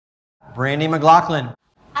Brandi McLaughlin.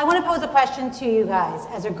 I want to pose a question to you guys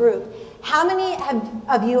as a group. How many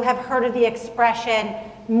of you have heard of the expression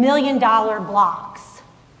million-dollar blocks?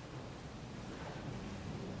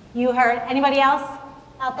 You heard? Anybody else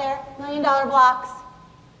out there? Million-dollar blocks?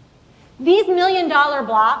 These million-dollar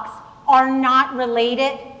blocks are not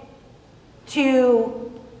related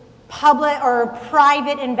to public or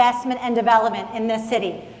private investment and development in this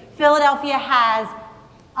city. Philadelphia has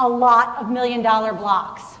a lot of million-dollar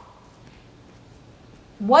blocks.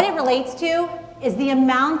 What it relates to is the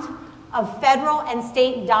amount of federal and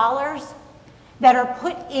state dollars that are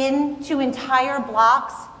put into entire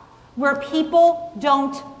blocks where people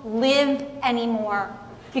don't live anymore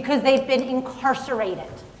because they've been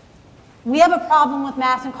incarcerated. We have a problem with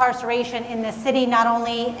mass incarceration in this city, not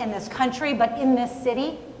only in this country, but in this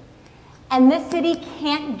city. And this city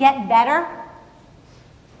can't get better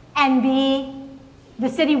and be the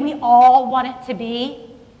city we all want it to be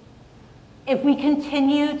if we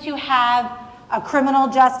continue to have a criminal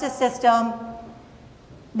justice system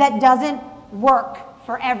that doesn't work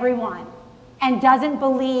for everyone and doesn't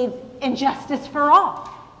believe in justice for all.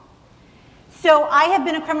 So I have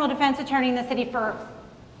been a criminal defense attorney in the city for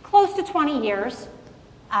close to 20 years.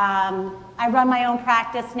 I run my own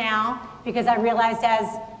practice now because I realized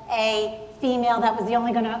as a female that was the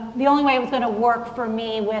only way it was going to work for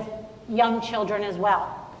me with young children as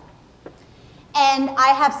well. And I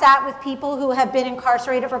have sat with people who have been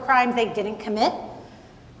incarcerated for crimes they didn't commit,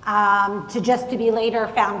 to be later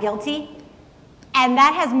found guilty. And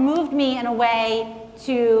that has moved me in a way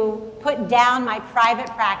to put down my private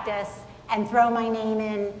practice and throw my name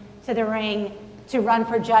in to the ring to run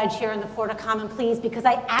for judge here in the Court of Common Pleas, because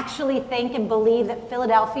I actually think and believe that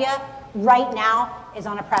Philadelphia right now is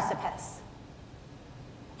on a precipice.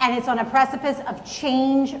 And it's on a precipice of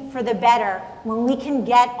change for the better when we can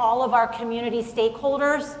get all of our community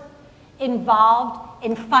stakeholders involved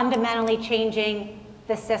in fundamentally changing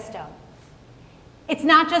the system. It's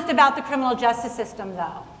not just about the criminal justice system,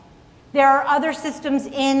 though. There are other systems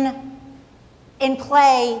in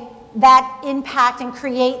play that impact and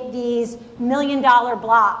create these million-dollar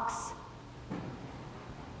blocks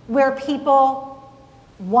where people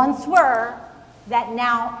once were that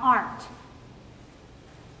now aren't.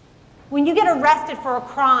 When you get arrested for a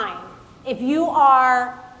crime, if you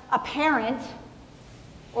are a parent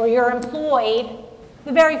or you're employed,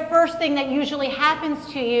 the very first thing that usually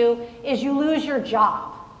happens to you is you lose your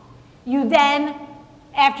job. You then,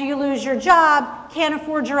 after you lose your job, can't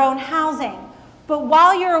afford your own housing. But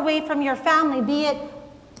while you're away from your family, be it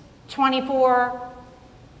 24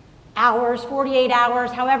 hours, 48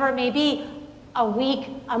 hours, however it may be, a week,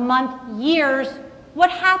 a month, years,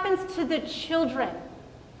 what happens to the children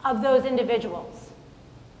of those individuals?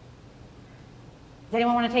 Does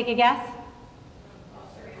anyone want to take a guess?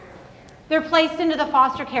 They're placed into the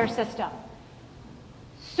foster care system.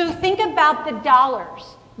 So think about the dollars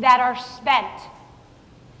that are spent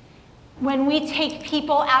when we take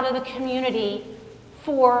people out of the community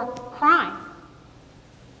for crime.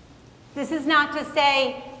 This is not to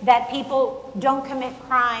say that people don't commit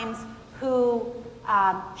crimes who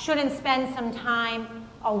shouldn't spend some time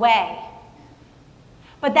away.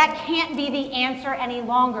 But that can't be the answer any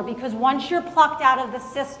longer, because once you're plucked out of the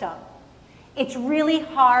system, it's really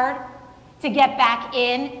hard to get back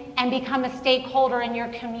in and become a stakeholder in your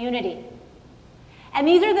community. And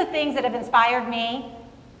these are the things that have inspired me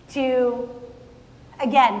to,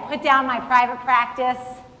 again, put down my private practice,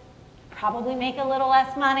 probably make a little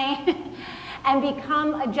less money, and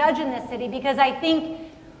become a judge in this city, because I think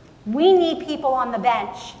we need people on the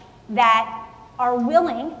bench that are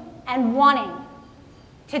willing and wanting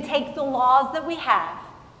to take the laws that we have,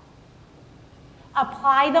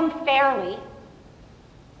 apply them fairly,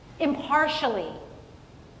 impartially,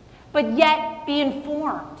 but yet be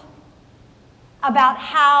informed about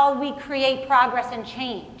how we create progress and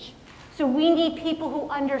change. So we need people who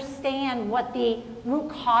understand what the root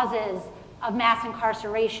causes of mass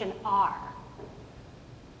incarceration are.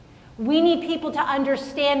 We need people to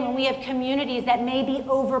understand when we have communities that may be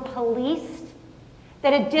over-policed,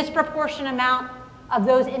 that a disproportionate amount of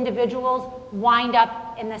those individuals wind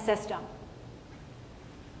up in the system.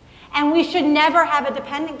 And we should never have a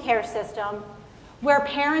dependent care system where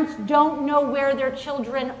parents don't know where their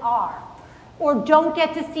children are or don't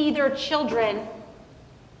get to see their children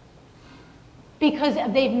because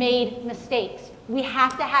they've made mistakes. We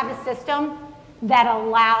have to have a system that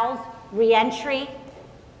allows reentry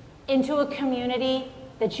into a community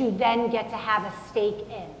that you then get to have a stake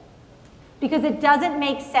in. Because it doesn't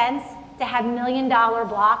make sense to have million-dollar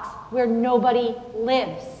blocks where nobody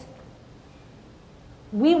lives.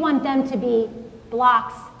 We want them to be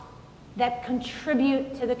blocks that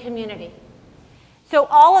contribute to the community. So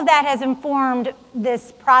all of that has informed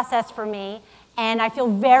this process for me, and I feel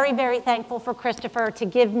very, very thankful for Christopher to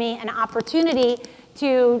give me an opportunity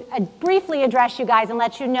to briefly address you guys and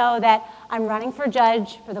let you know that I'm running for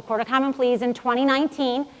judge for the Court of Common Pleas in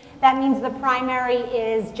 2019. That means the primary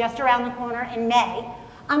is just around the corner in May.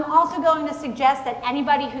 I'm also going to suggest that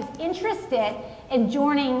anybody who's interested in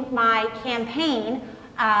joining my campaign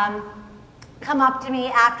come up to me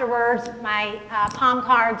afterwards. My palm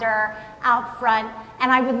cards are out front,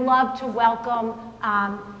 and I would love to welcome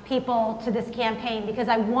people to this campaign, because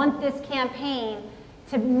I want this campaign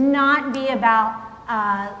to not be about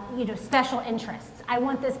special interests. I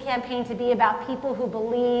want this campaign to be about people who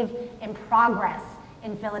believe in progress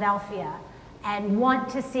in Philadelphia and want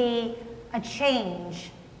to see a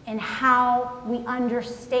change in how we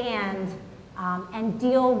understand and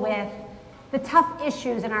deal with the tough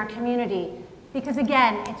issues in our community. Because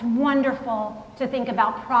again, it's wonderful to think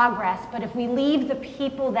about progress, but if we leave the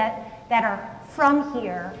people that are from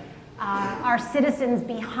here, our citizens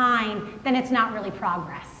behind, then it's not really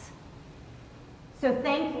progress. So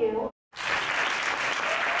thank you.